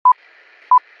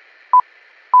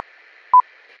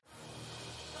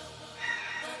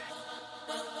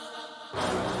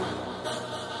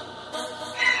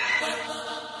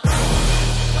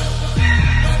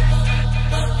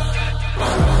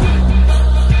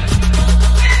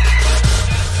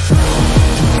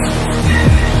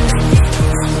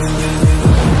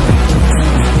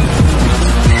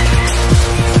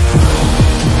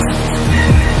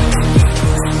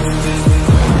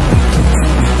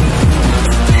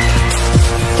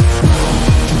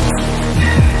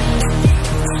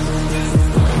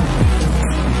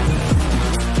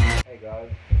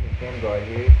Cam Guy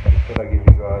here. Just thought I'd give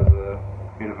you guys a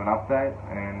bit of an update,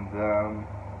 and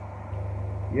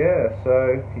yeah,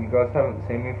 so you guys haven't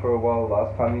seen me for a while.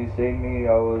 Last time you seen me,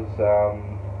 I was out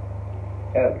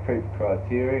at the Creep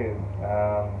Criteria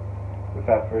with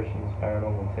Apparitions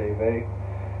Paranormal TV.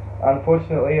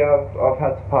 Unfortunately, I've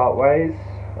had to part ways,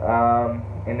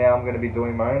 and now I'm going to be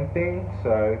doing my own thing.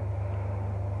 So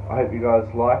I hope you guys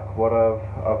like what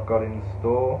I've got in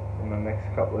store. In the next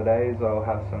couple of days, I'll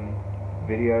have some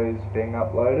videos being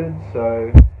uploaded,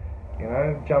 so you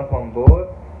know, jump on board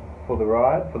for the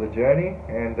ride, for the journey,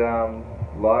 and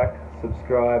like,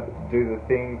 subscribe, do the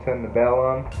thing, turn the bell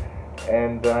on,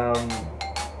 and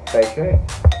stay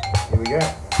tuned. Here we go.